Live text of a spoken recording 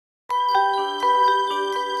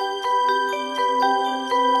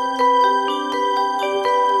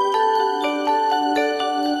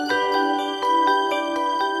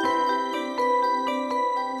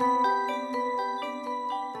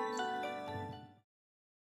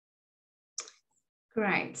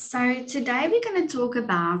Great. So today we're going to talk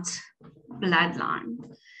about bloodline.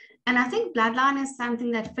 And I think bloodline is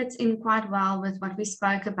something that fits in quite well with what we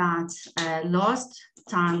spoke about last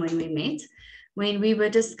time when we met, when we were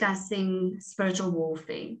discussing spiritual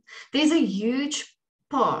warfare. There's a huge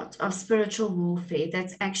part of spiritual warfare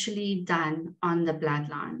that's actually done on the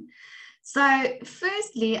bloodline. So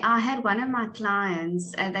firstly, I had one of my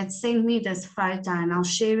clients that sent me this photo, and I'll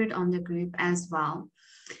share it on the group as well.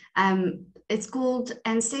 It's called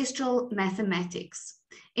ancestral mathematics.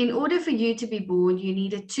 In order for you to be born, you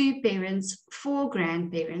needed 2 parents, 4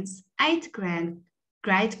 grandparents, 8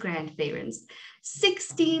 great-grandparents,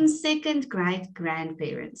 16 second-grade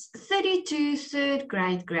grandparents, 32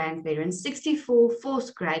 third-grade grandparents, 64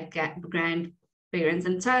 fourth-grade grandparents,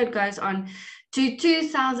 and so it goes on to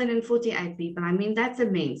 2,048 people. I mean, that's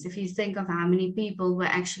immense if you think of how many people were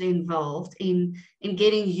actually involved in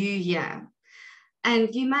getting you here.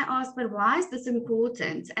 And you might ask, but why is this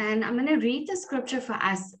important? And I'm going to read the scripture for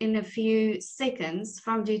us in a few seconds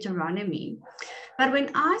from Deuteronomy. But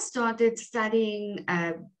when I started studying,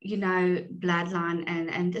 bloodline,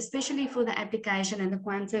 and especially for the application and the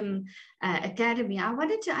Quantum Academy, I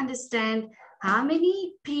wanted to understand how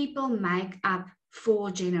many people make up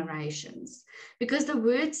 4 generations. Because the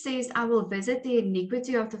word says, I will visit the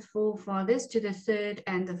iniquity of the forefathers to the 3rd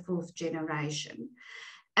and the 4th generation.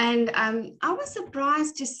 And I was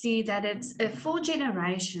surprised to see that it's 4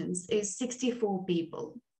 generations is 64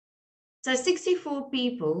 people. So 64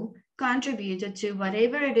 people contributed to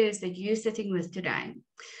whatever it is that you're sitting with today.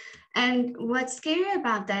 And what's scary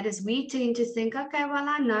about that is we tend to think, okay, well,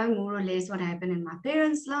 I know more or less what happened in my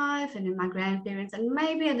parents' life and in my grandparents, and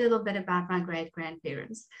maybe a little bit about my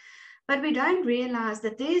great-grandparents. But we don't realize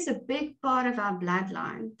that there's a big part of our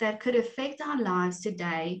bloodline that could affect our lives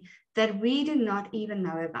today that we do not even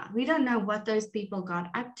know about. We don't know what those people got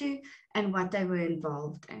up to and what they were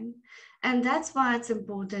involved in. And that's why it's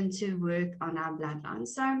important to work on our bloodline.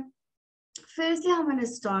 So firstly, I want to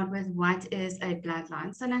start with what is a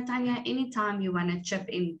bloodline. So Natanya, anytime you want to chip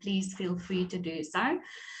in, please feel free to do so.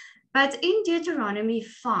 But in Deuteronomy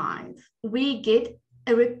 5, we get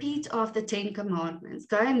a repeat of the 10 commandments.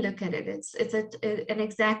 Go and look at it. It's an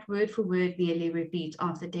exact word for word, nearly repeat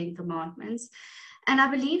of the 10 commandments. And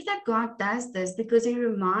I believe that God does this because he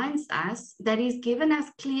reminds us that he's given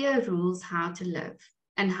us clear rules how to live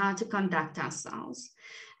and how to conduct ourselves.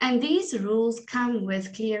 And these rules come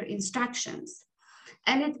with clear instructions.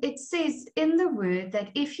 And it says in the word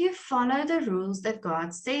that if you follow the rules that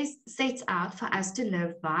God sets out for us to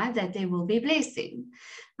live by, that there will be blessing.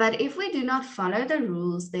 But if we do not follow the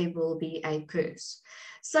rules, there will be a curse.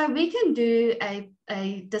 So we can do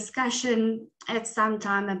a discussion at some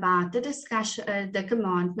time about the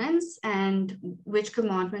commandments and which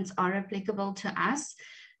commandments are applicable to us,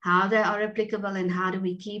 how they are applicable, and how do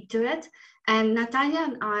we keep to it. And Natanya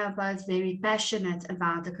and I are both very passionate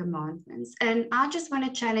about the commandments. And I just want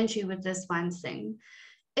to challenge you with this one thing.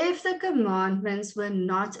 If the commandments were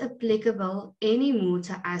not applicable anymore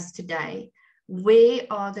to us today, where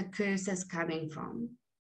are the curses coming from?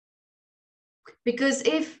 Because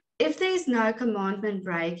if there's no commandment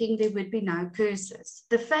breaking, there would be no curses.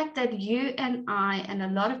 The fact that you and I and a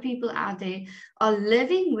lot of people out there are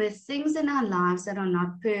living with things in our lives that are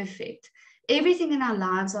not perfect, everything in our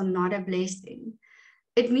lives are not a blessing,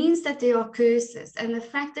 it means that there are curses. And the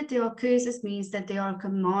fact that there are curses means that there are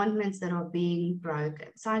commandments that are being broken.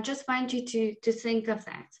 So I just want you to think of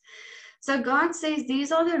that. So God says,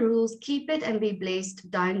 these are the rules, keep it and be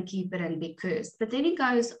blessed, don't keep it and be cursed. But then he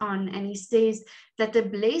goes on and he says that the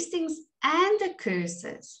blessings and the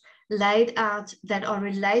curses laid out that are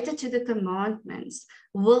related to the commandments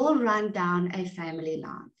will run down a family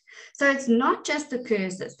line. So it's not just the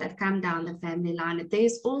curses that come down the family line.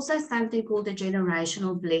 There's also something called a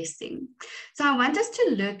generational blessing. So I want us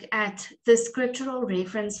to look at the scriptural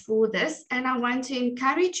reference for this. And I want to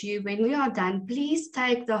encourage you, when we are done, please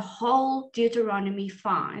take the whole Deuteronomy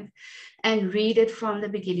 5 and read it from the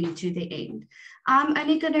beginning to the end. I'm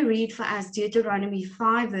only going to read for us Deuteronomy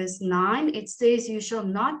 5 verse 9. It says, you shall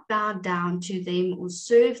not bow down to them or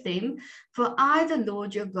serve them, for I, the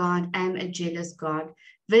Lord your God, am a jealous God,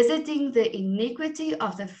 visiting the iniquity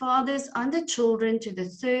of the fathers on the children to the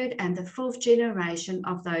 3rd and the 4th generation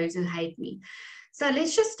of those who hate me. So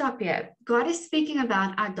let's just stop here. God is speaking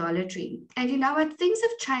about idolatry. And you know what? Things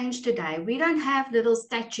have changed today. We don't have little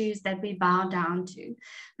statues that we bow down to,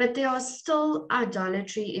 but there are still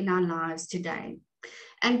idolatry in our lives today.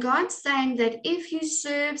 And God's saying that if you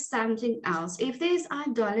serve something else, if there's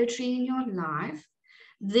idolatry in your life,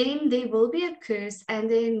 then there will be a curse, and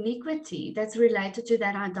the iniquity that's related to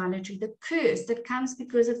that idolatry, the curse that comes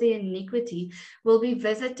because of the iniquity, will be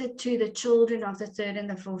visited to the children of the third and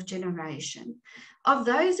the fourth generation. Of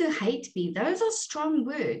those who hate me, those are strong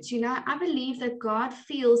words. I believe that God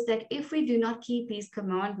feels that if we do not keep his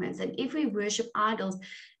commandments and if we worship idols,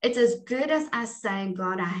 it's as good as us saying,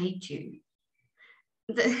 God, I hate you.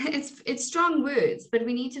 It's strong words, but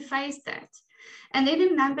we need to face that. And then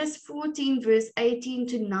in Numbers 14, verse 18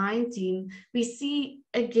 to 19, we see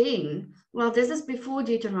again, well, this is before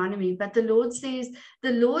Deuteronomy, but the Lord says,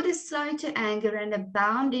 the Lord is slow to anger and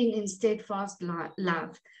abounding in steadfast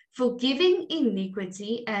love, forgiving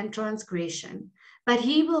iniquity and transgression, but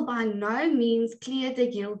he will by no means clear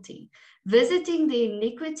the guilty, visiting the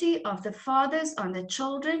iniquity of the fathers on the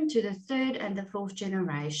children to the third and the fourth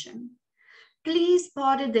generation. Please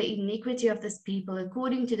pardon the iniquity of this people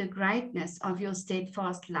according to the greatness of your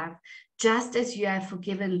steadfast love, just as you have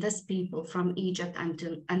forgiven this people from Egypt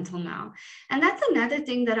until now. And that's another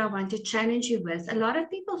thing that I want to challenge you with. A lot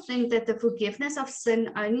of people think that the forgiveness of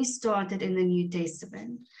sin only started in the New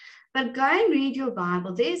Testament. But go and read your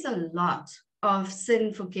Bible. There's a lot of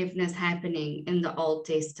sin forgiveness happening in the Old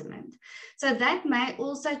Testament. So that may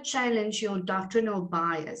also challenge your doctrinal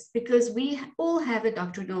bias, because we all have a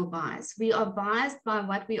doctrinal bias. We are biased by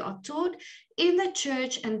what we are taught in the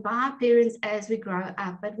church and by our parents as we grow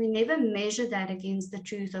up, but we never measure that against the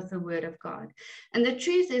truth of the Word of God. And the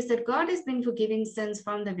truth is that God has been forgiving sins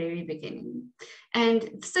from the very beginning.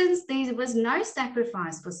 And since there was no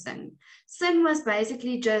sacrifice for sin, sin was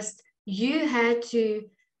basically just you had to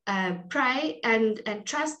pray and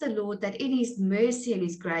trust the Lord that in his mercy and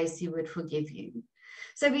his grace he would forgive you.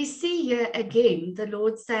 So we see here again the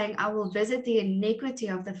Lord saying, I will visit the iniquity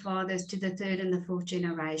of the fathers to the third and the fourth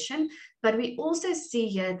generation. But we also see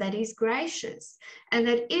here that he's gracious and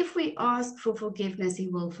that if we ask for forgiveness, he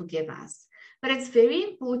will forgive us. But it's very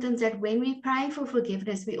important that when we pray for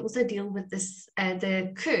forgiveness, we also deal with this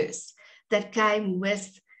the curse that came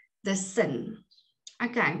with the sin.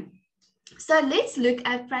 Okay. So let's look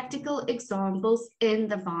at practical examples in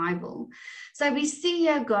the Bible. So we see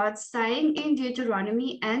here God saying in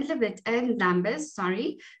Deuteronomy and Numbers,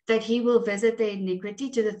 that he will visit the iniquity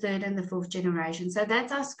to the third and the fourth generation. So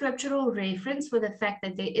that's our scriptural reference for the fact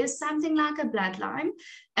that there is something like a bloodline,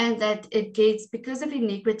 and that it gets, because of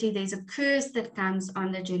iniquity, there's a curse that comes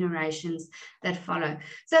on the generations that follow.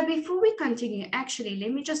 So before we continue, actually,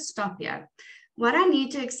 let me just stop here. What I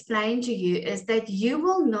need to explain to you is that you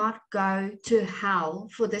will not go to hell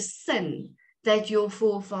for the sin that your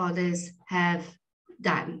forefathers have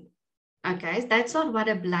done. Okay, that's not what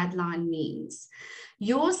a bloodline means.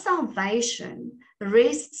 Your salvation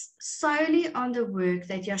rests solely on the work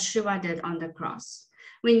that Yeshua did on the cross.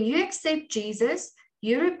 When you accept Jesus,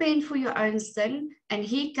 you repent for your own sin and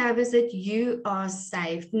he covers it, you are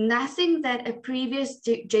saved. Nothing that a previous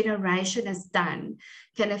generation has done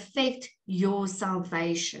can affect your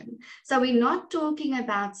salvation. So we're not talking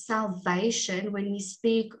about salvation when we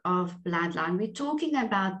speak of bloodline. We're talking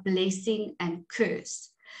about blessing and curse.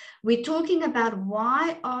 We're talking about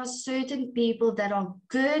why are certain people that are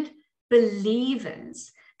good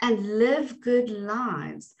believers and live good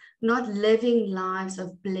lives not living lives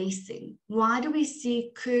of blessing? Why do we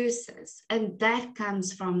see curses? And that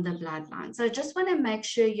comes from the bloodline. So I just want to make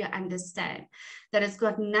sure you understand that it's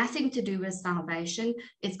got nothing to do with salvation.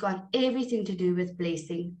 It's got everything to do with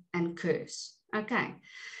blessing and curse. Okay.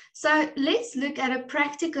 So let's look at a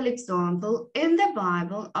practical example in the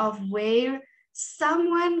Bible of where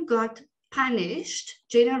someone got punished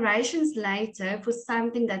generations later for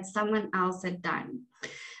something that someone else had done.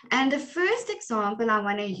 And the first example I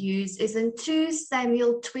want to use is in 2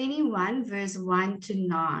 Samuel 21, verse 1 to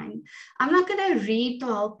 9. I'm not going to read the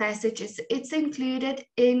whole passage. It's included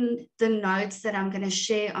in the notes that I'm going to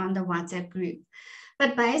share on the WhatsApp group.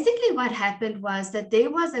 But basically what happened was that there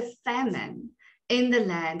was a famine in the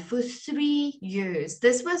land for 3 years.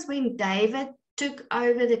 This was when David took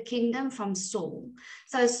over the kingdom from Saul.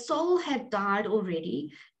 So Saul had died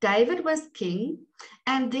already. David was king,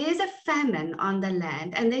 and there's a famine on the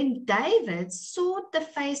land. And then David sought the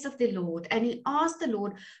face of the Lord, and he asked the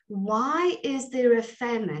Lord, why is there a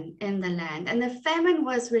famine in the land? And the famine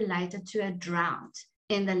was related to a drought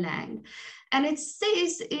in the land. And it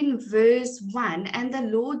says in verse 1, and the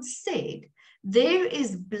Lord said, there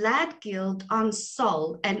is blood guilt on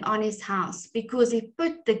Saul and on his house because he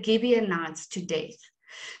put the Gibeonites to death.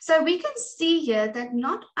 So we can see here that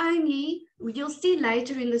not only, you'll see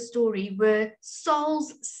later in the story, were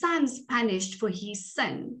Saul's sons punished for his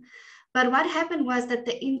sin, But what happened was that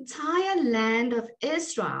the entire land of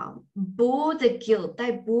Israel bore the guilt.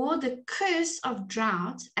 They bore the curse of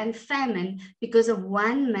drought and famine because of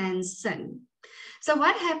one man's sin. So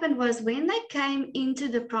what happened was when they came into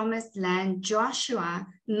the promised land, Joshua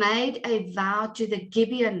made a vow to the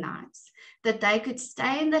Gibeonites that they could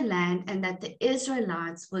stay in the land and that the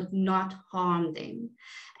Israelites would not harm them.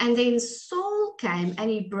 And then Saul came and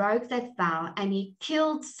he broke that vow and he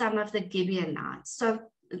killed some of the Gibeonites. So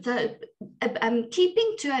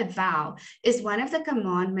keeping to a vow is one of the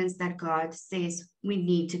commandments that God says we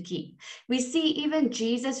need to keep. We see even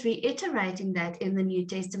Jesus reiterating that in the New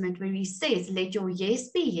Testament where he says, let your yes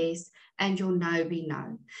be yes and your no be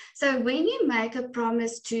no. So when you make a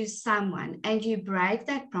promise to someone and you break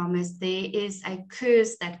that promise, there is a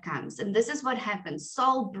curse that comes. And this is what happened.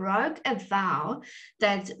 Saul broke a vow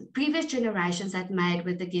that previous generations had made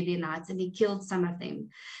with the Gibeonites and he killed some of them.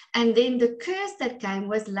 And then the curse that came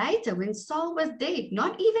was later when Saul was dead,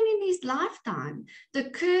 not even in his lifetime.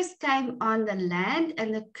 The curse came on the land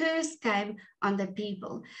and the curse came on the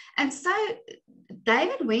people. And so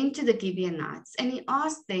David went to the Gibeonites and he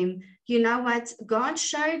asked them, you know what, God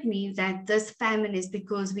showed me that this famine is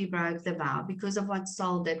because we broke the vow, because of what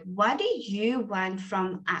Saul did. What do you want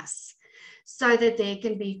from us? So that there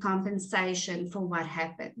can be compensation for what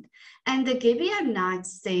happened. And the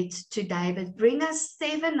Gibeonites said to David, bring us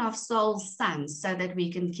 7 of Saul's sons so that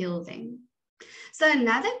we can kill them. So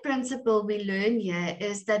another principle we learn here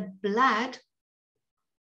is that blood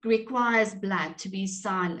requires blood to be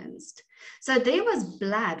silenced. So there was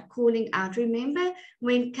blood calling out. Remember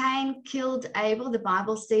when Cain killed Abel, the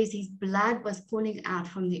Bible says his blood was calling out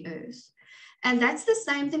from the earth. And that's the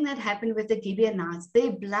same thing that happened with the Gibeonites.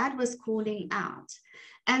 Their blood was calling out.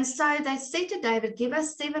 And so they said to David, give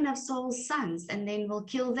us 7 of Saul's sons and then we'll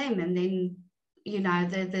kill them. And then, you know,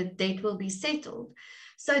 the debt will be settled.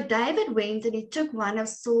 So David went and he took one of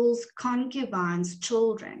Saul's concubine's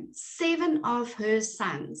children, 7 of her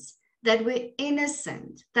sons that were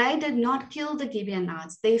innocent. They did not kill the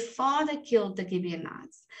Gibeonites. Their father killed the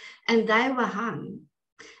Gibeonites and they were hung.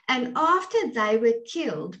 And after they were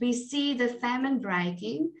killed, we see the famine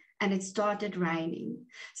breaking and it started raining.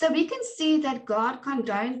 So we can see that God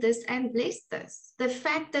condoned this and blessed this. The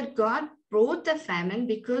fact that God brought the famine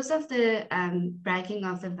because of the breaking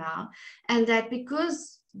of the vow, and that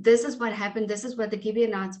because this is what happened, this is what the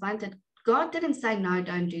Gibeonites wanted, God didn't say, no,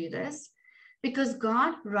 don't do this, because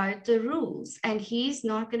God wrote the rules and he's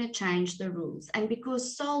not going to change the rules. And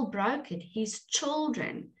because Saul broke it, his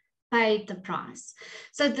children paid the price.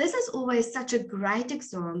 So this is always such a great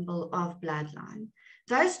example of bloodline.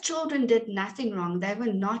 Those children did nothing wrong. They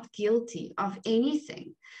were not guilty of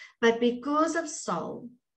anything. But because of Saul,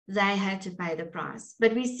 they had to pay the price.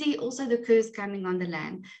 But we see also the curse coming on the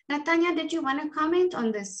land. Now, Tanya, did you want to comment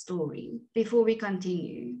on this story before we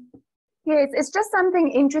continue? Yes, it's just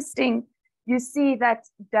something interesting. You see that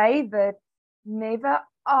David never,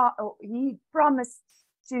 he promised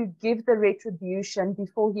to give the retribution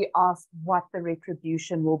before he asked what the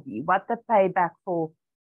retribution will be, what the payback for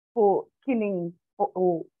killing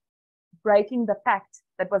or breaking the pact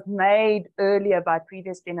that was made earlier by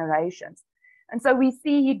previous generations. And so we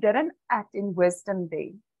see he didn't act in wisdom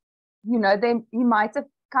there. You know, then he might have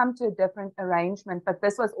come to a different arrangement, but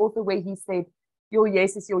this was also where he said, your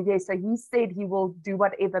yes is your yes. So he said he will do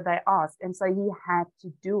whatever they ask. And so he had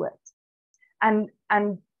to do it. And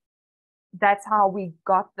that's how we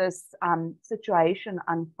got this situation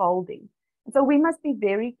unfolding. And so we must be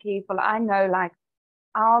very careful. I know, like,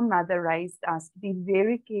 our mother raised us to be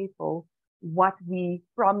very careful what we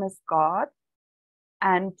promise God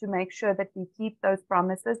and to make sure that we keep those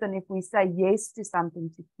promises. And if we say yes to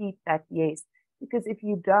something, to keep that yes. Because if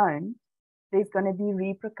you don't, there's going to be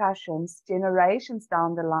repercussions generations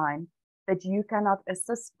down the line that you cannot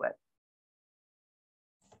assist with.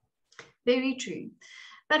 Very true.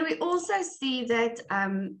 But we also see that,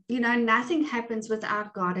 nothing happens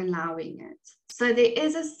without God allowing it. So there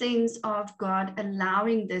is a sense of God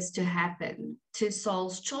allowing this to happen to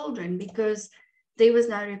Saul's children because there was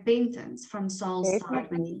no repentance from Saul's side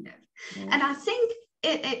when he lived. Yeah. And I think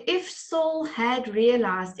if Saul had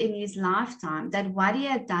realized in his lifetime that what he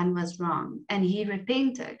had done was wrong and he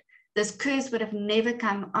repented, this curse would have never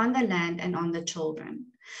come on the land and on the children.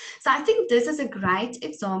 So I think this is a great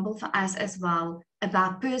example for us as well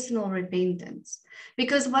about personal repentance,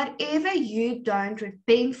 because whatever you don't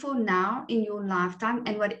repent for now in your lifetime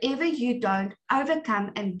and whatever you don't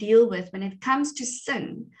overcome and deal with when it comes to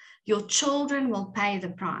sin, your children will pay the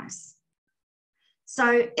price. So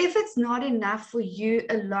if it's not enough for you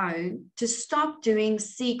alone to stop doing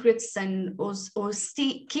secret sin or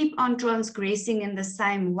keep on transgressing in the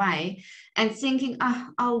same way and thinking,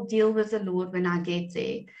 oh, I'll deal with the Lord when I get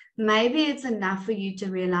there, maybe it's enough for you to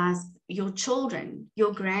realize your children,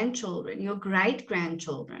 your grandchildren, your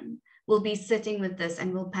great-grandchildren will be sitting with this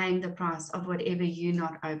and will paying the price of whatever you're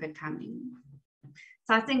not overcoming.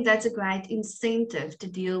 So I think that's a great incentive to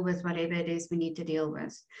deal with whatever it is we need to deal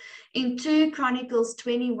with. In 2 Chronicles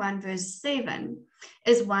 21 verse 7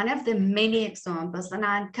 is one of the many examples. And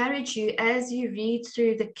I encourage you, as you read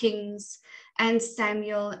through the Kings and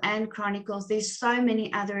Samuel and Chronicles, there's so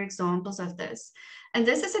many other examples of this. And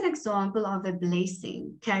this is an example of a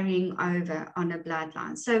blessing carrying over on a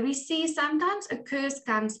bloodline. So we see sometimes a curse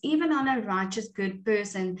comes even on a righteous, good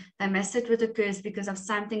person. They may sit with a curse because of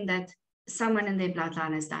something that someone in their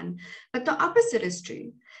bloodline has done. But the opposite is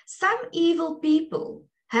true. Some evil people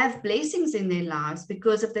have blessings in their lives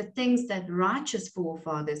because of the things that righteous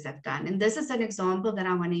forefathers have done. And this is an example that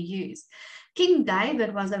I want to use. King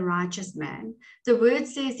David was a righteous man. The word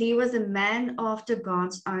says he was a man after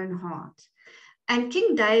God's own heart. And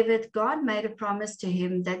King David, God made a promise to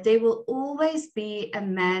him that there will always be a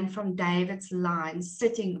man from David's line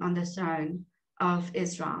sitting on the throne of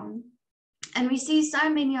Israel. And we see so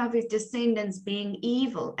many of his descendants being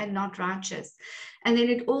evil and not righteous. And then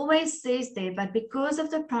it always says there, but because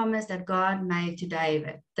of the promise that God made to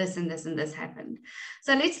David, this and this and this happened.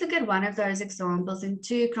 So let's look at one of those examples in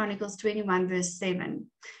 2 Chronicles 21 verse 7.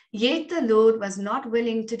 Yet the Lord was not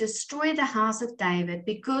willing to destroy the house of David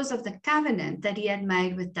because of the covenant that he had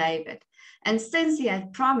made with David. And since he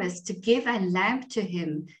had promised to give a lamp to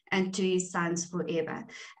him and to his sons forever.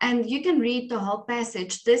 And you can read the whole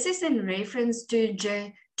passage. This is in reference to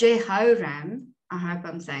Jehoram, I hope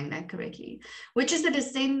I'm saying that correctly, which is a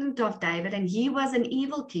descendant of David, and he was an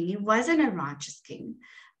evil king. He wasn't a righteous king.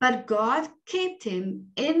 But God kept him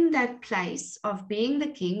in that place of being the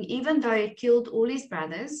king, even though he killed all his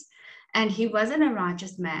brothers, and he wasn't a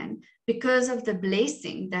righteous man, because of the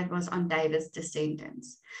blessing that was on David's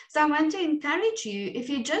descendants. So I want to encourage you, if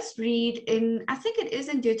you just read in, I think it is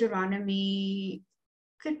in Deuteronomy,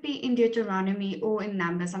 could be in Deuteronomy or in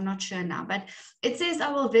Numbers, I'm not sure now, but it says,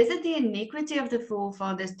 I will visit the iniquity of the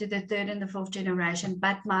forefathers to the 3rd and the 4th generation,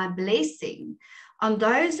 but my blessing on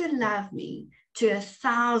those who love me to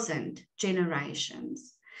 1,000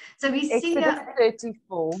 generations. So we see Exodus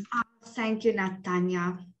 34. Oh, thank you,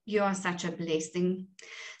 Natanya. You are such a blessing.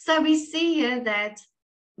 So we see here that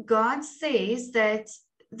God says that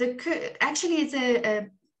actually it's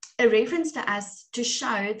a reference to us to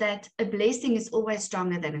show that a blessing is always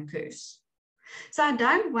stronger than a curse. So I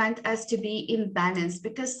don't want us to be imbalanced,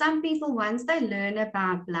 because some people, once they learn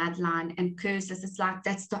about bloodline and curses, it's like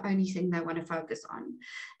that's the only thing they want to focus on.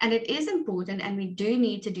 And it is important, and we do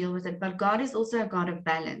need to deal with it, but God is also a God of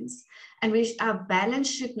balance. And our balance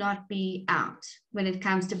should not be out when it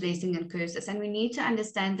comes to blessing and curses. And we need to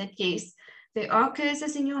understand that, yes, there are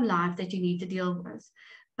curses in your life that you need to deal with.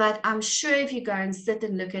 But I'm sure if you go and sit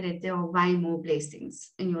and look at it, there are way more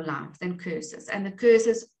blessings in your life than curses. And the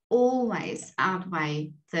curses always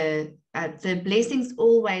outweigh the blessings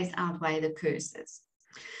always outweigh the curses.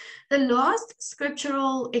 The last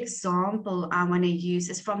scriptural example I want to use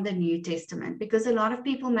is from the New Testament, because a lot of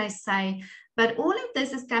people may say, but all of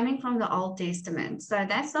this is coming from the Old Testament, so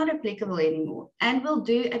that's not applicable anymore. And we'll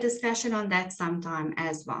do a discussion on that sometime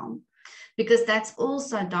as well, because that's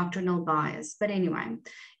also doctrinal bias. But anyway,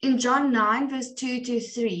 in John 9, verse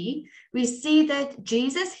 2-3, we see that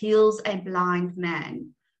Jesus heals a blind man.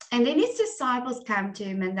 And then his disciples come to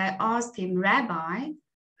him and they ask him, Rabbi,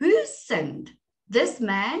 who sinned, this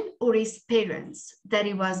man or his parents, that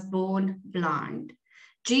he was born blind?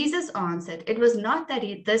 Jesus answered, it was not that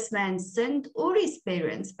this man sinned or his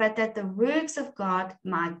parents, but that the works of God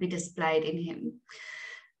might be displayed in him.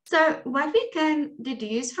 So what we can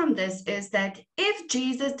deduce from this is that if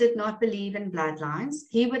Jesus did not believe in bloodlines,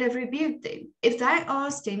 he would have rebuked them. If they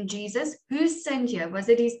asked him, Jesus, who sinned here? Was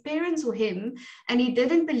it his parents or him? And he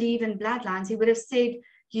didn't believe in bloodlines, he would have said,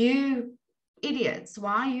 you idiots,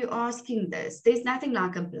 why are you asking this? There's nothing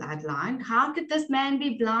like a bloodline. How could this man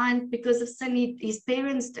be blind because of sin his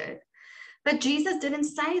parents did? But Jesus didn't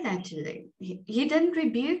say that to them. He didn't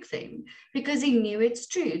rebuke them, because he knew it's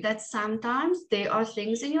true that sometimes there are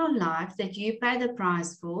things in your life that you pay the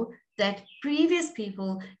price for that previous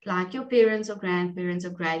people, like your parents or grandparents or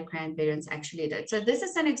great-grandparents, actually did. So this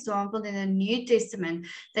is an example in the New Testament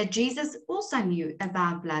that Jesus also knew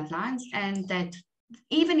about bloodlines, and that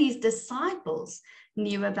even his disciples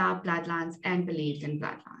knew about bloodlines and believed in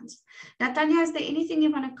bloodlines. Now, Tanya, is there anything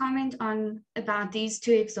you want to comment on about these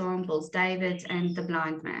two examples, David and the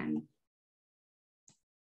blind man?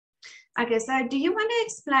 Okay, so do you want to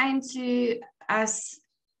explain to us,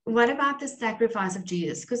 what about the sacrifice of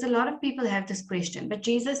Jesus? Because a lot of people have this question, but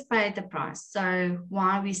Jesus paid the price. So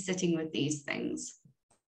why are we sitting with these things?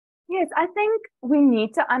 Yes, I think we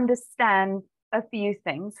need to understand a few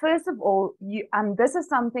things. First of all, this is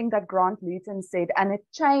something that Grant Luton said, and it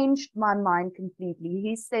changed my mind completely.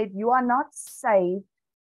 He said, you are not saved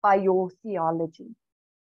by your theology.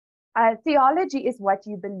 Theology is what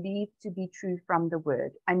you believe to be true from the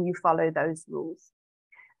word, and you follow those rules.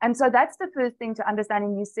 And so that's the first thing to understand,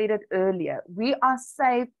 and you said it earlier. We are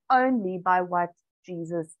saved only by what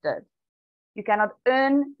Jesus did. You cannot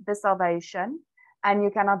earn the salvation, and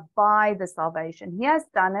you cannot buy the salvation. He has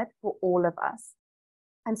done it for all of us.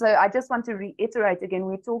 And so I just want to reiterate again,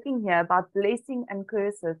 we're talking here about blessing and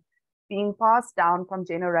curses being passed down from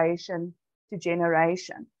generation to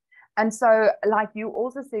generation. And so, like you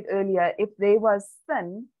also said earlier, if there was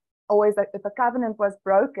sin, or if a covenant was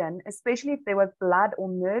broken, especially if there was blood or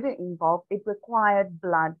murder involved, it required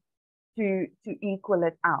blood to equal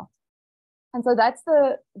it out. And so that's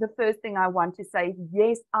the first thing I want to say.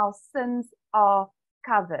 Yes, our sins are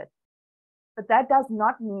covered, but that does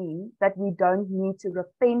not mean that we don't need to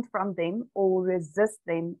repent from them or resist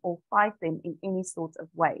them or fight them in any sort of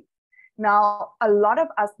way. Now, a lot of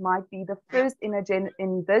us might be the first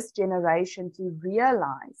in this generation to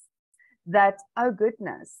realize that, oh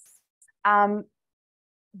goodness,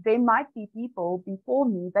 there might be people before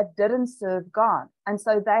me that didn't serve God, and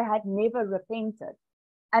so they had never repented.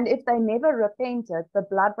 And if they never repented, the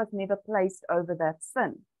blood was never placed over that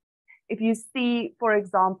sin. If you see, for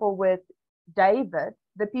example, with David,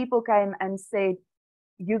 the people came and said,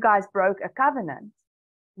 you guys broke a covenant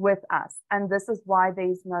with us, and this is why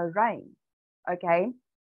there's no rain. Okay?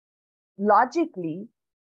 Logically,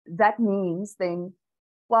 that means then,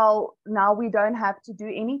 well, now we don't have to do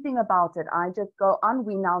anything about it. I just go on.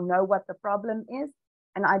 We now know what the problem is,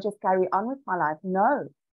 and I just carry on with my life. No,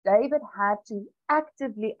 David had to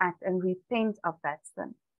actively act and repent of that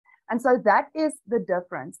sin. And so that is the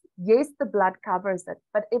difference. Yes, the blood covers it,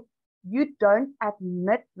 but if you don't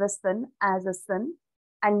admit the sin as a sin,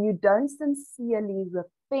 and you don't sincerely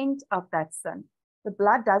repent of that sin, the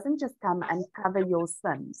blood doesn't just come and cover your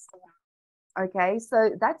sins. Okay,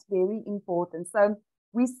 so that's very important. So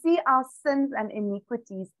we see our sins and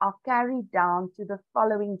iniquities are carried down to the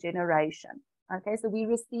following generation. Okay, so we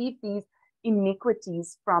receive these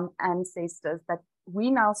iniquities from ancestors that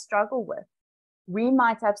we now struggle with. We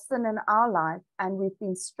might have sin in our life, and we've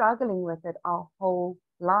been struggling with it our whole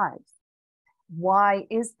lives. Why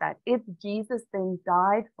is that? If Jesus then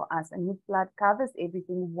died for us and his blood covers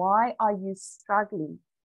everything, why are you struggling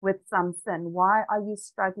with some sin? Why are you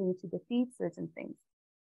struggling to defeat certain things?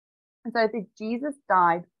 And so if Jesus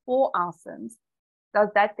died for our sins, does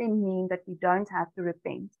that then mean that we don't have to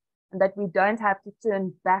repent and that we don't have to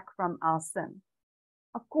turn back from our sin?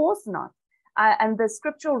 Of course not. And the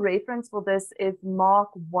scriptural reference for this is Mark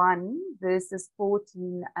 1, verses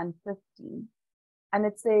 14 and 15. And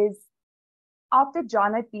it says, after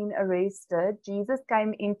John had been arrested, Jesus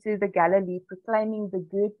came into the Galilee proclaiming the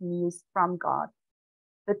good news from God.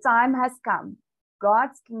 The time has come.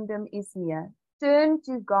 God's kingdom is near. Turn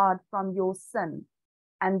to God from your sin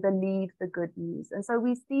and believe the good news. And so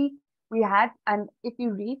we see and if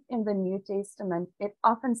you read in the New Testament, it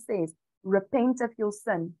often says, repent of your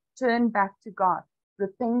sin, turn back to God.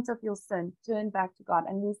 Repent of your sin, turn back to God.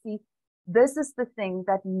 And we see this is the thing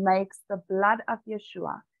that makes the blood of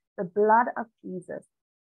Yeshua, the blood of Jesus,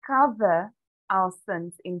 cover our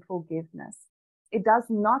sins in forgiveness. It does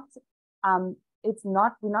not,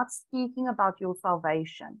 we're not speaking about your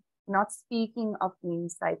salvation. We're not speaking of being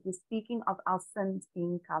saved. We're speaking of our sins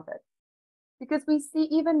being covered. Because we see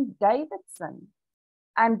even David sin,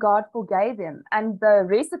 and God forgave him. And the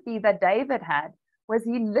recipe that David had was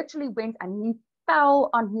he literally went and he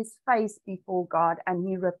fell on his face before God and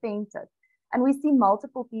he repented. And we see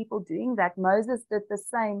multiple people doing that. Moses did the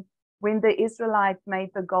same when the Israelites made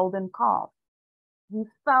the golden calf. He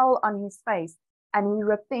fell on his face and he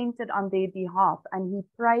repented on their behalf, and he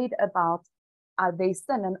prayed about their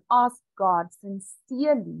sin and asked God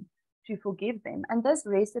sincerely to forgive them. And this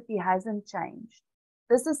recipe hasn't changed.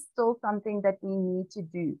 This is still something that we need to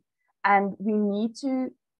do. And we need to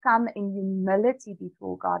come in humility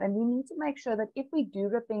before God. And we need to make sure that if we do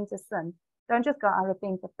repent of sin, don't just go, I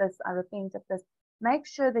repent of this, I repent of this. Make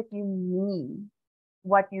sure that you mean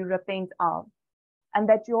what you repent of, and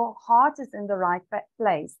that your heart is in the right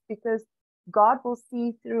place. Because God will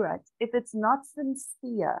see through it. If it's not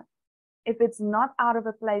sincere, if it's not out of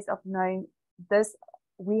a place of knowing this,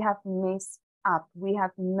 we have messed up, we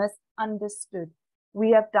have misunderstood,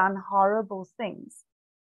 we have done horrible things.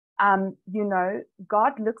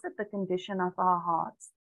 God looks at the condition of our hearts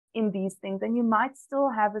in these things, and you might still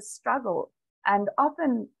have a struggle. And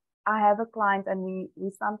often I have a client, and we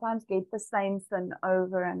sometimes get the same sin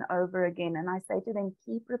over and over again. And I say to them,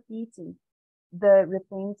 keep repeating the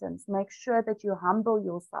repentance. Make sure that you humble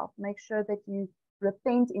yourself. Make sure that you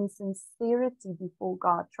repent in sincerity before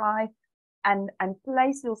God. Try and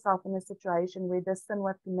place yourself in a situation where the sin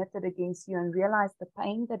was committed against you, and realize the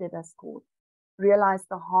pain that it has caused. Realize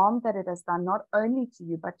the harm that it has done, not only to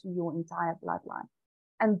you, but to your entire bloodline.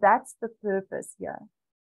 And that's the purpose here,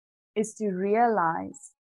 is to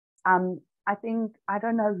realize, I think, I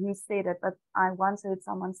don't know who said it, but I once heard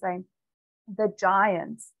someone say, the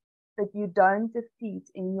giants that you don't defeat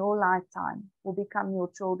in your lifetime will become your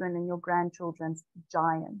children and your grandchildren's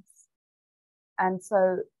giants. And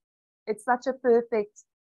so it's such a perfect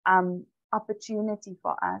opportunity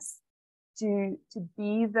for us to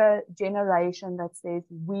be the generation that says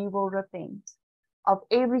we will repent of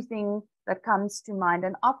everything that comes to mind.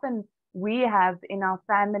 And often we have in our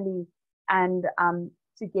family and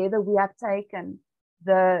together we have taken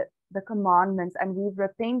the commandments and we've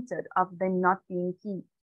repented of them not being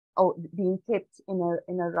kept in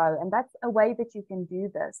a row. And that's a way that you can do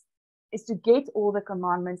this, is to get all the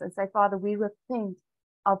commandments and say, Father, we repent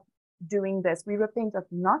of doing this. We repent of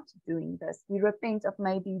not doing this. We repent of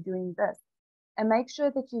maybe doing this. And make sure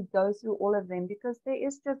that you go through all of them, because there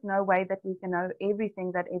is just no way that we can know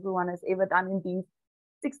everything that everyone has ever done in these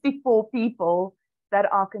 64 people that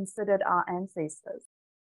are considered our ancestors.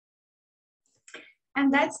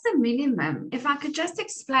 And that's the minimum. If I could just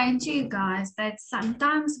explain to you guys that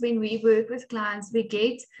sometimes when we work with clients, we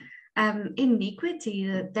get iniquity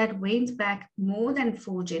that went back more than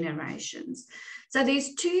 4 generations. So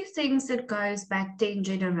there's 2 things that goes back 10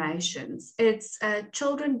 generations. It's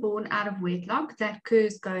children born out of wedlock. That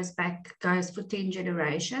curse goes for 10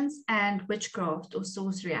 generations, and witchcraft or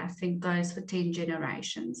sorcery, I think, goes for 10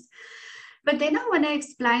 generations. But then I want to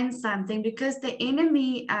explain something, because the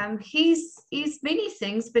enemy, he's many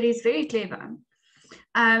things, but he's very clever.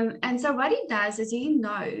 And so what he does is he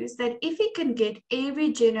knows that if he can get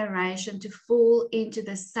every generation to fall into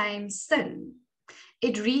the same sin,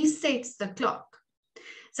 it resets the clock.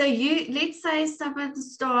 So let's say someone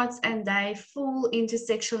starts and they fall into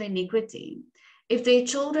sexual iniquity. If their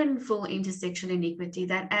children fall into sexual iniquity,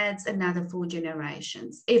 that adds another 4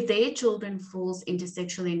 generations. If their children falls into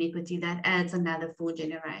sexual iniquity, that adds another 4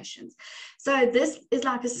 generations. So this is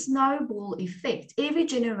like a snowball effect. Every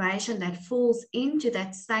generation that falls into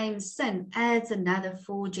that same sin adds another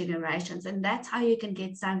 4 generations. And that's how you can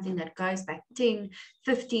get something that goes back 10,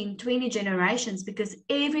 15, 20 generations, because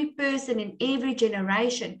every person in every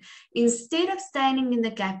generation, instead of standing in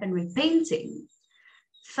the gap and repenting,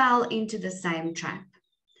 fell into the same trap.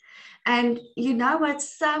 And you know what?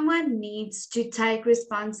 Someone needs to take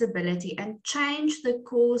responsibility and change the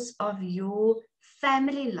course of your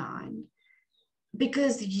family line,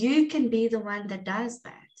 because you can be the one that does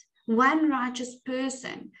that. One righteous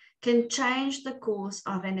person can change the course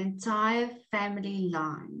of an entire family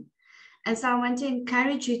line. And so I want to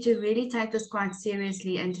encourage you to really take this quite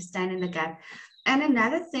seriously and to stand in the gap. And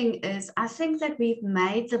another thing is, I think that we've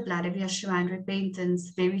made the blood of Yeshua and repentance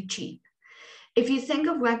very cheap. If you think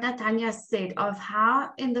of what Natanya said, of how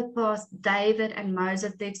in the past David and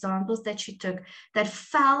Moses, the examples that she took, that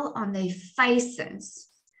fell on their faces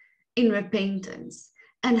in repentance,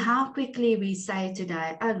 and how quickly we say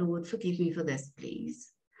today, oh Lord, forgive me for this,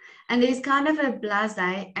 please. And there's kind of a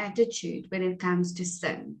blasé attitude when it comes to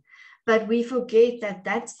sin. But we forget that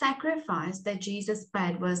that sacrifice that Jesus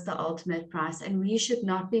paid was the ultimate price, and we should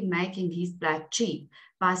not be making his blood cheap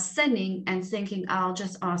by sinning and thinking, I'll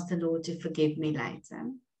just ask the Lord to forgive me later.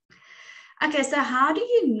 Okay, so how do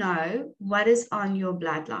you know what is on your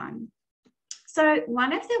bloodline? So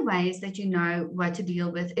one of the ways that you know what to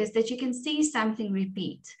deal with is that you can see something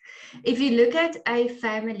repeat. If you look at a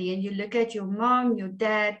family and you look at your mom, your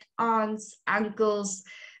dad, aunts, uncles,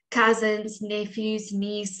 cousins, nephews,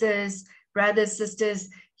 nieces, brothers, sisters,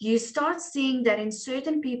 you start seeing that in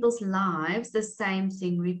certain people's lives, the same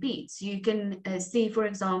thing repeats. You can see, for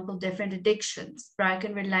example, different addictions,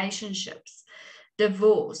 broken relationships,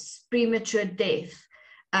 divorce, premature death,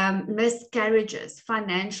 miscarriages,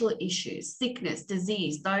 financial issues, sickness,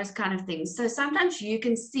 disease, those kind of things. So sometimes you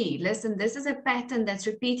can see, listen, this is a pattern that's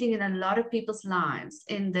repeating in a lot of people's lives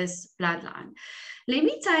in this bloodline. Let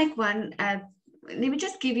me take one. Let me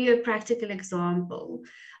just give you a practical example.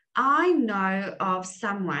 I know of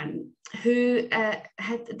someone who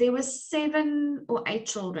there were 7 or 8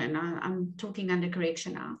 children. I'm talking under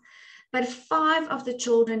correction now, but 5 of the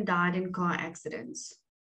children died in car accidents.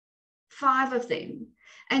 5 of them.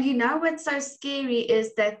 And you know what's so scary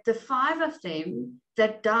is that the 5 of them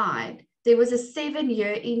that died, there was a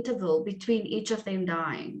 7-year interval between each of them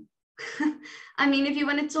dying. I mean, if you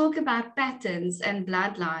want to talk about patterns and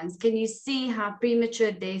bloodlines, can you see how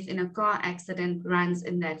premature death in a car accident runs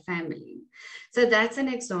in that family? So that's an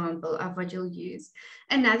example of what you'll use.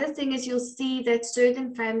 Another thing is you'll see that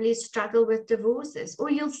certain families struggle with divorces, or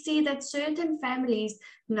you'll see that certain families,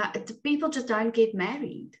 people just don't get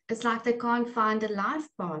married. It's like they can't find a life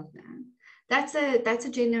partner. That's a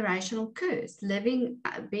generational curse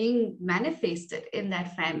being manifested in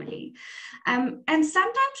that family. And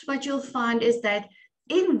sometimes what you'll find is that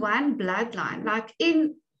in one bloodline, like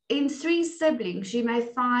in 3 siblings, you may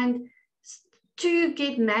find 2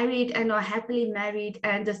 get married and are happily married,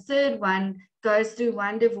 and the third one goes through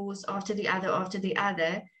one divorce after the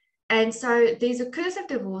other. And so there's a curse of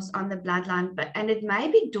divorce on the bloodline, and it may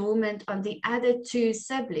be dormant on the other 2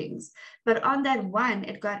 siblings, but on that one,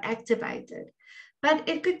 it got activated. But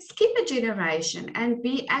it could skip a generation and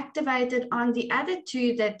be activated on the other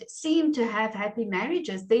 2 that seem to have happy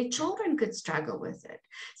marriages. Their children could struggle with it.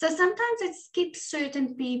 So sometimes it skips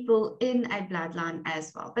certain people in a bloodline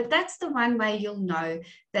as well. But that's the one way you'll know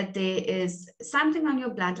that there is something on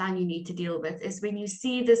your bloodline you need to deal with, is when you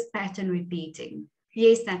see this pattern repeating.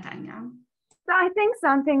 Yes, Natanya. So I think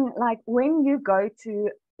something like when you go to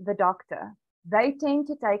the doctor, they tend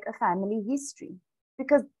to take a family history,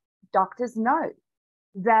 because doctors know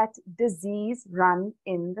that disease runs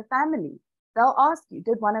in the family. They'll ask you,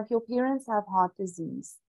 did one of your parents have heart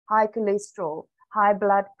disease, high cholesterol, high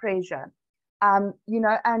blood pressure? You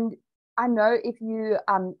know, and I know if you,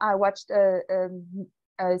 I watched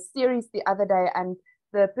a series the other day, and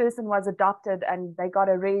the person was adopted and they got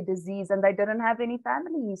a rare disease and they didn't have any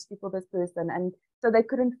family history for this person. And so they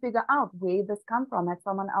couldn't figure out where this come from. Had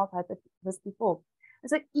someone else had this before? And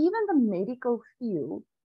so even the medical field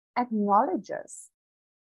acknowledges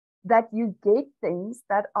that you get things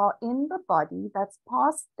that are in the body that's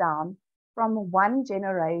passed down from one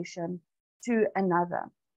generation to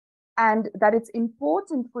another. And that it's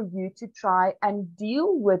important for you to try and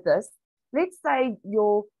deal with this. Let's say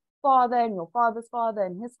your father and your father's father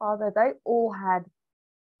and his father, they all had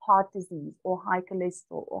heart disease or high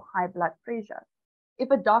cholesterol or high blood pressure.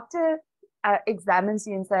 If a doctor examines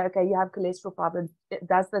you and say, okay, you have cholesterol problems,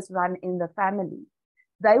 does this run in the family?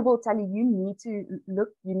 They will tell you, you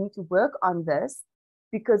need to work on this,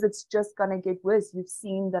 because it's just going to get worse. You've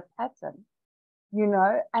seen the pattern, you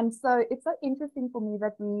know? And so it's so interesting for me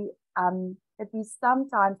that we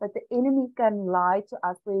sometimes, that the enemy can lie to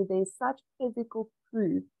us where there's such physical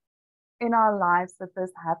proof in our lives that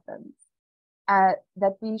this happens,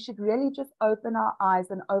 that we should really just open our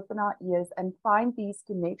eyes and open our ears and find these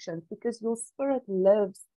connections, because your spirit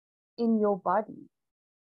lives in your body.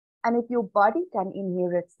 And if your body can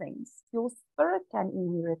inherit things, your spirit can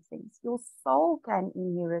inherit things, your soul can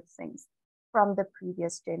inherit things from the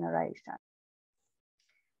previous generation.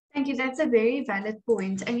 Thank you. That's a very valid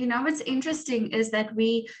point. And you know, what's interesting is that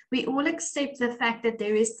we all accept the fact that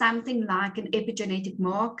there is something like an epigenetic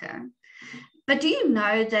marker. But do you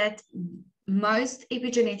know that most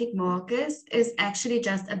epigenetic markers is actually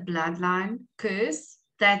just a bloodline curse?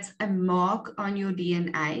 That's a mark on your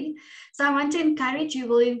DNA. So I want to encourage you,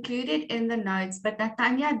 we'll include it in the notes, but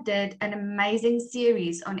Natanya did an amazing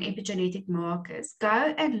series on epigenetic markers. Go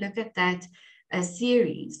and look at that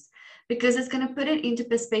series, because it's going to put it into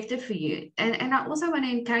perspective for you. And I also want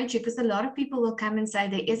to encourage you, because a lot of people will come and say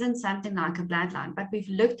there isn't something like a bloodline, but we've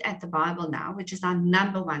looked at the Bible now, which is our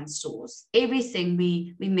number one source. Everything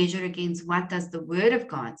we measure against, what does the Word of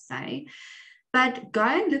God say? But go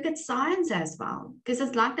and look at science as well, because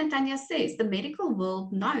it's like Natanya says, the medical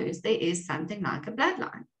world knows there is something like a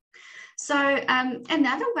bloodline. So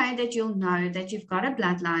another way that you'll know that you've got a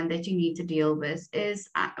bloodline that you need to deal with is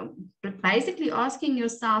basically asking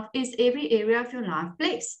yourself, is every area of your life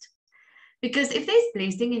blessed? Because if there's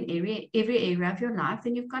blessing in every area of your life,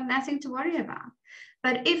 then you've got nothing to worry about.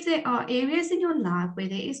 But if there are areas in your life where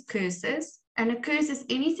there is curses, and a curse is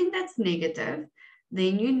anything that's negative,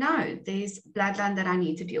 then you know there's bloodline that I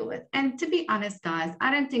need to deal with. And to be honest, guys, I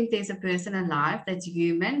don't think there's a person alive that's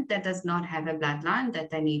human that does not have a bloodline that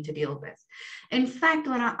they need to deal with. In fact,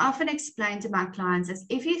 what I often explain to my clients is,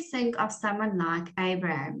 if you think of someone like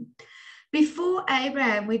Abraham, Before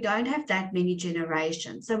Abraham, we don't have that many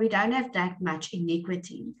generations, so we don't have that much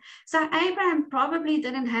iniquity. So Abraham probably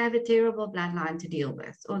didn't have a terrible bloodline to deal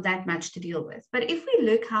with, or that much to deal with. But if we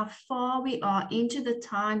look how far we are into the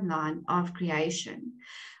timeline of creation,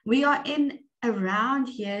 we are in around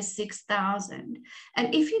year 6,000.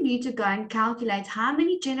 And if you need to go and calculate how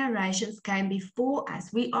many generations came before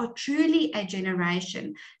us, we are truly a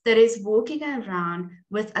generation that is walking around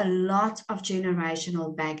with a lot of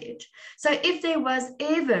generational baggage. So if there was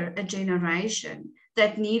ever a generation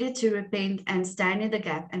that needed to repent and stand in the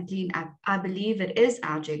gap and clean up, I believe it is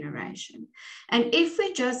our generation. And if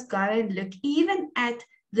we just go and look even at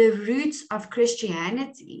the roots of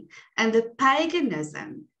Christianity and the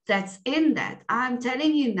paganism that's in that, I'm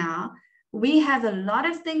telling you now, we have a lot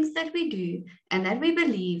of things that we do and that we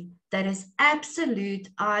believe that is absolute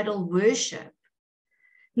idol worship.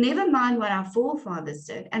 Never mind what our forefathers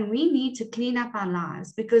did. And we need to clean up our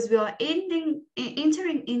lives because we are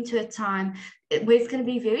entering into a time where it's going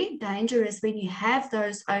to be very dangerous when you have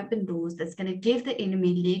those open doors that's going to give the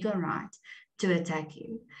enemy legal right to attack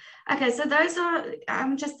you. Okay, so those are,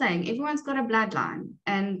 I'm just saying, everyone's got a bloodline.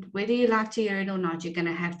 And whether you like to hear it or not, you're going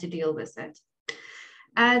to have to deal with it.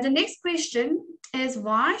 The next question is,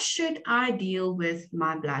 why should I deal with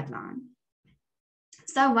my bloodline?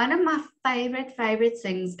 So one of my favorite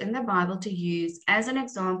things in the Bible to use as an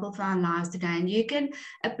example for our lives today, and you can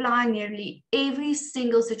apply nearly every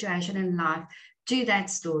single situation in life to that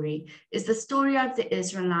story, is the story of the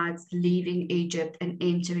Israelites leaving Egypt and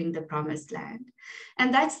entering the promised land.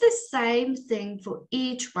 And that's the same thing for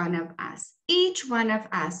each one of us. Each one of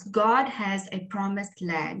us, God has a promised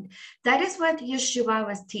land. That is what Yeshua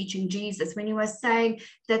was teaching Jesus when he was saying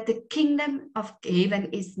that the kingdom of heaven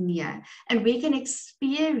is near, and we can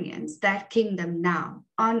experience that kingdom now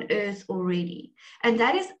on earth already. And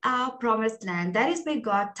that is our promised land. That is where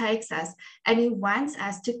God takes us, and he wants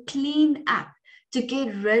us to clean up, to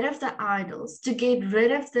get rid of the idols, to get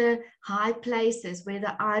rid of the high places where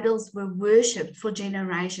the idols were worshipped for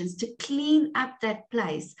generations, to clean up that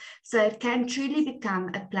place so it can truly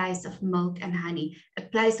become a place of milk and honey, a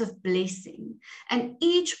place of blessing. And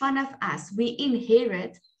each one of us, we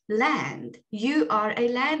inherit land. You are a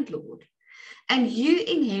landlord. And you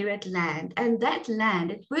inherit land, and that land,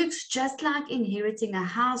 it works just like inheriting a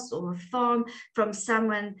house or a farm from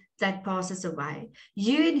someone that passes away.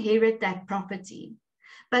 You inherit that property.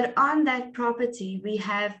 But on that property, we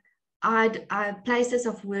have places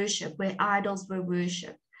of worship where idols were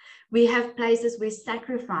worshipped. We have places where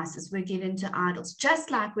sacrifices were given to idols,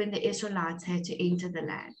 just like when the Israelites had to enter the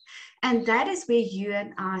land. And that is where you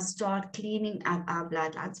and I start cleaning up our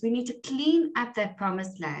bloodlines. We need to clean up that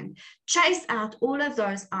promised land, chase out all of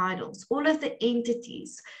those idols, all of the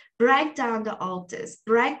entities, break down the altars,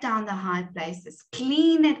 break down the high places,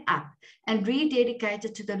 clean it up and rededicate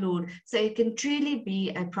it to the Lord so it can truly be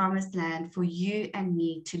a promised land for you and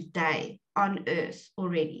me today on earth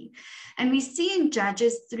already. And we see in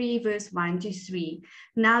Judges 3 verse 1 to 3,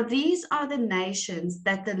 now these are the nations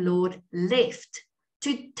that the Lord left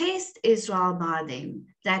to test Israel by them,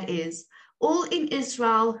 that is, all in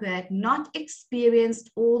Israel who had not experienced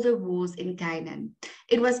all the wars in Canaan.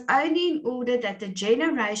 It was only in order that the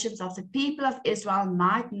generations of the people of Israel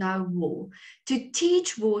might know war, to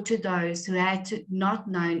teach war to those who had not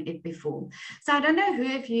known it before. So I don't know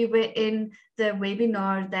who of you were in the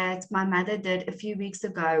webinar that my mother did a few weeks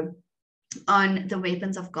ago on the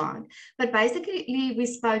weapons of God. But basically, we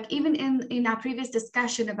spoke even in our previous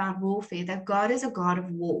discussion about warfare, that God is a God of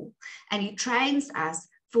war, and he trains us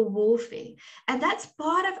for warfare. And that's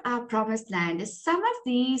part of our promised land, is some of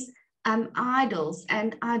these idols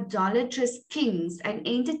and idolatrous kings and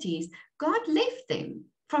entities, God left them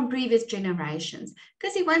from previous generations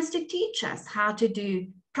because he wants to teach us how to do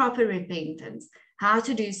proper repentance, how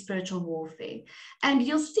to do spiritual warfare. And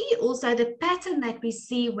you'll see also the pattern that we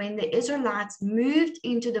see when the Israelites moved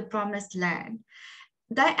into the promised land.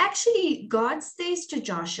 God says to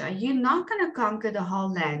Joshua, you're not going to conquer the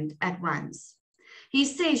whole land at once. He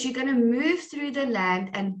says you're going to move through the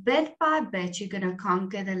land, and bit by bit, you're going to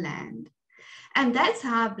conquer the land. And that's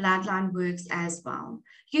how bloodline works as well.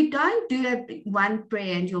 You don't do one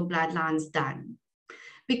prayer and your bloodline's done,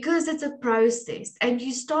 because it's a process, and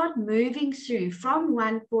you start moving through from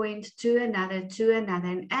one point to another.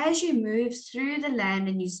 And as you move through the land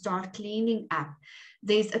and you start cleaning up,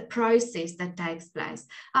 there's a process that takes place.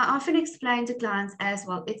 I often explain to clients as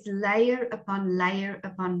well, it's layer upon layer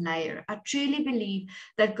upon layer. I truly believe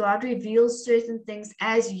that God reveals certain things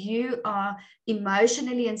as you are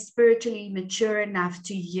emotionally and spiritually mature enough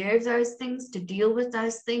to hear those things, to deal with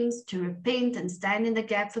those things, to repent and stand in the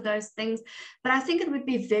gap for those things. But I think it would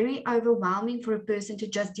be very overwhelming for a person to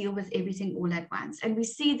just deal with everything all at once. And we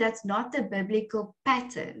see that's not the biblical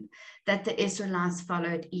pattern that the Israelites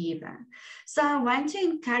followed either. So I want to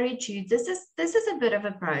encourage you, this is a bit of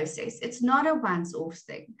a process. It's not a once-off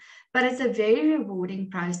thing, but it's a very rewarding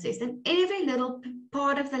process. And every little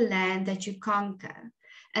part of the land that you conquer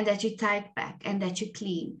and that you take back and that you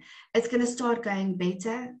clean, it's going to start going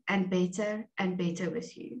better and better and better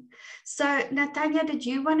with you. So Natanya, did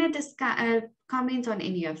you want to discuss, comment on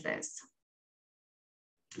any of this?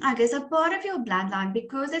 Okay, so part of your bloodline,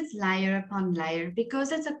 because it's layer upon layer,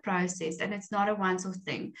 because it's a process and it's not a once-off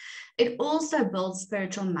thing, it also builds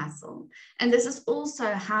spiritual muscle. And this is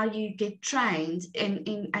also how you get trained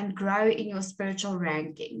and grow in your spiritual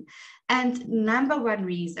ranking. And number one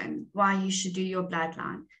reason why you should do your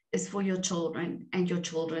bloodline is for your children and your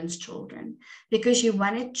children's children, because you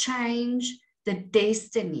want to change the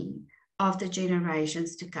destiny of the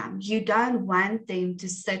generations to come. You don't want them to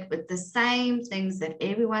sit with the same things that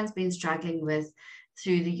everyone's been struggling with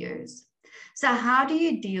through the years. So how do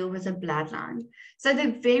you deal with a bloodline? So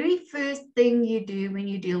the very first thing you do when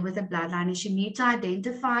you deal with a bloodline is you need to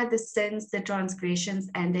identify the sins, the transgressions,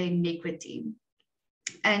 and the iniquity.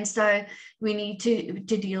 And so we need to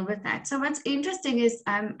deal with that. So what's interesting is,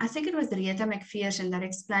 I think it was Rita McPherson that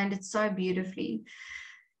explained it so beautifully.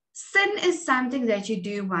 Sin is something that you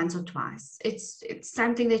do once or twice. It's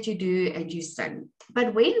something that you do and you sin.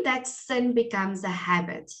 But when that sin becomes a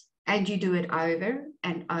habit and you do it over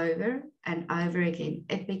and over and over again,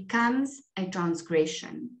 it becomes a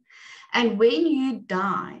transgression. And when you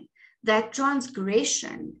die, that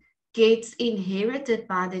transgression gets inherited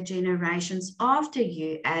by the generations after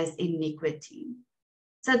you as iniquity.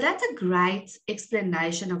 So that's a great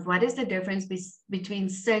explanation of what is the difference between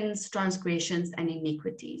sins, transgressions, and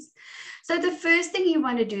iniquities. So the first thing you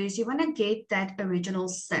want to do is you want to get that original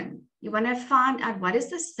sin. You want to find out what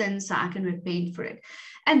is the sin so I can repent for it.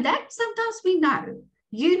 And that sometimes we know.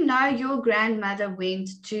 You know your grandmother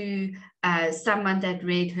went to someone that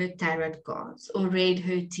read her tarot cards or read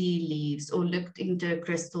her tea leaves or looked into a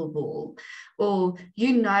crystal ball, or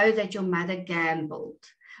you know that your mother gambled,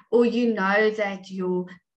 or you know that your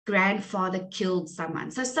grandfather killed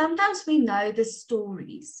someone. So sometimes we know the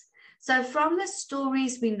stories. So from the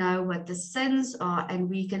stories, we know what the sins are, and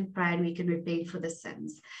we can pray and we can repent for the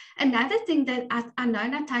sins. Another thing that I know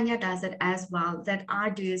Natanya does it as well, that I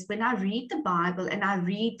do, is when I read the Bible and I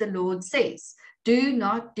read the Lord says, do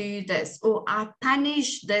not do this, or I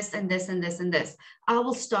punish this and this and this and this, I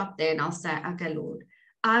will stop there and I'll say, okay, Lord,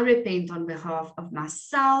 I repent on behalf of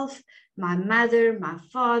myself, my mother, my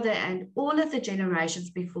father, and all of the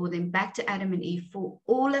generations before them, back to Adam and Eve, for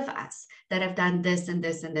all of us that have done this and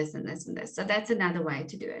this and this and this and this. So that's another way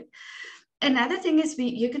to do it. Another thing is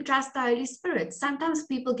you can trust the Holy Spirit. Sometimes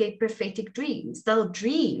people get prophetic dreams. They'll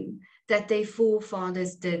dream that their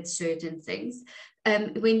forefathers did certain things.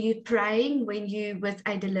 When you're praying, when you with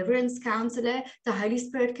a deliverance counselor, the Holy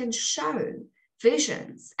Spirit can show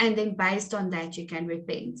visions, and then based on that you can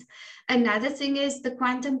repent. Another thing is the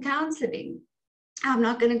quantum counseling. I'm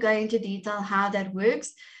not going to go into detail how that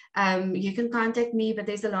works. You can contact me, but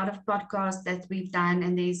there's a lot of podcasts that we've done,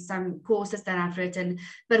 and there's some courses that I've written,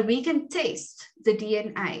 but we can test the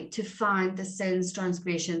DNA to find the sins,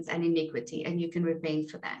 transgressions, and iniquity, and you can repent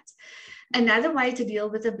for that. Another way to deal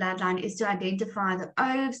with the bloodline is to identify the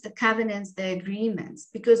oaths, the covenants, the agreements,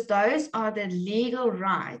 because those are the legal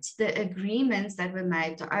rights, the agreements that were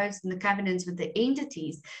made, the oaths and the covenants with the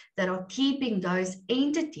entities that are keeping those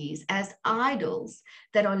entities as idols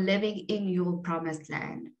that are living in your promised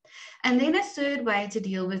land. And then a third way to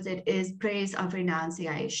deal with it is prayers of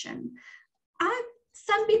renunciation.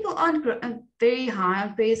 Some people aren't very high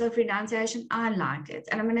on prayers of renunciation. I like it.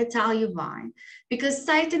 And I'm going to tell you why. Because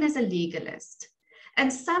Satan is a legalist.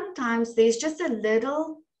 And sometimes there's just a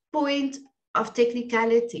little point of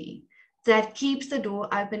technicality that keeps the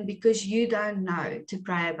door open because you don't know to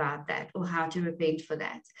pray about that or how to repent for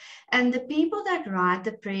that. And the people that write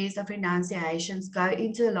the prayers of renunciations go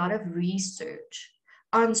into a lot of research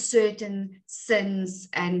on certain sins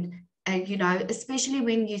and you know, especially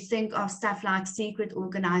when you think of stuff like secret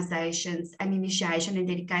organizations and initiation and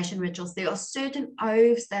dedication rituals, there are certain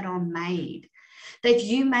oaths that are made that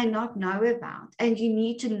you may not know about, and you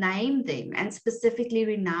need to name them and specifically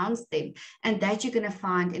renounce them, and that you're going to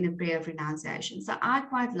find in a prayer of renunciation. So I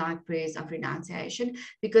quite like prayers of renunciation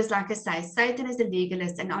because, like I say, Satan is a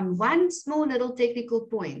legalist, and on one small little technical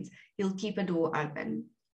point, he'll keep a door open.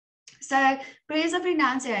 So prayers of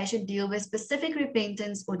renunciation deal with specific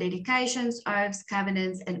repentance or dedications, oaths,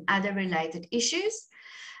 covenants, and other related issues.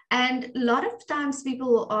 And a lot of times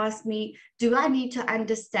people will ask me, do I need to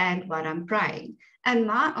understand what I'm praying? And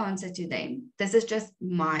my answer to them, this is just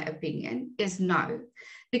my opinion, is no.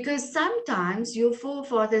 Because sometimes your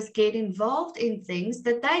forefathers get involved in things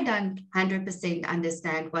that they don't 100%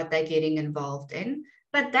 understand what they're getting involved in,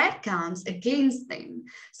 but that counts against them.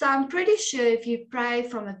 So I'm pretty sure if you pray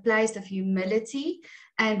from a place of humility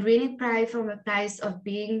and really pray from a place of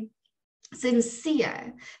being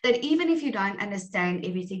sincere, that even if you don't understand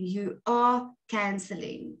everything, you are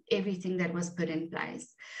canceling everything that was put in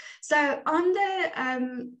place. So on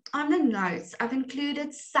the notes, I've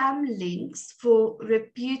included some links for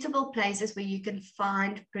reputable places where you can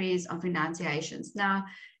find prayers of renunciations. Now,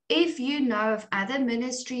 if you know of other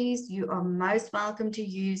ministries, you are most welcome to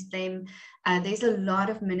use them. There's a lot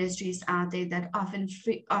of ministries out there that often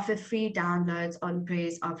offer free downloads on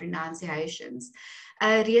prayers of renunciations.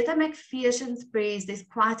 Rita McPherson's prayers, there's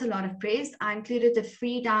quite a lot of prayers. I included a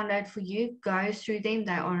free download for you. Go through them.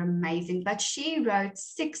 They are amazing. But she wrote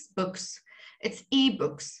 6 books. It's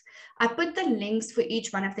ebooks. I put the links for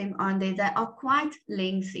each one of them on there. They are quite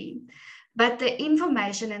lengthy. But the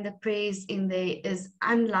information and the prayers in there is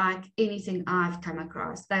unlike anything I've come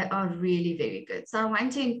across. They are really very good. So I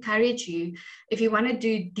want to encourage you, if you want to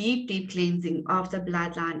do deep cleansing of the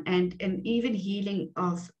bloodline and even healing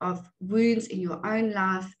of wounds in your own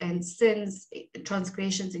life and sins,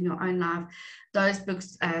 transgressions in your own life, those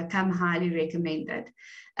books come highly recommended.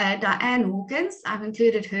 Diane Hawkins, I've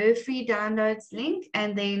included her free downloads link,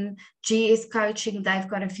 and then GS Coaching, they've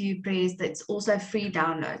got a few prayers that's also free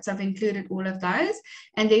downloads. I've included all of those,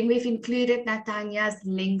 and then we've included Natanya's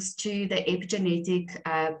links to the epigenetic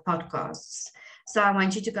podcasts. So I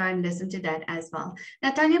want you to go and listen to that as well.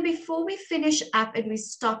 Natanya, before we finish up and we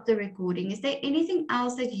stop the recording, is there anything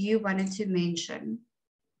else that you wanted to mention?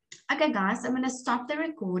 Okay, guys, I'm going to stop the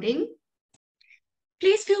recording.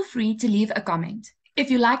 Please feel free to leave a comment. If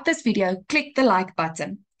you like this video, click the like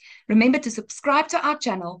button. Remember to subscribe to our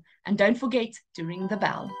channel and don't forget to ring the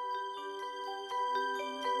bell.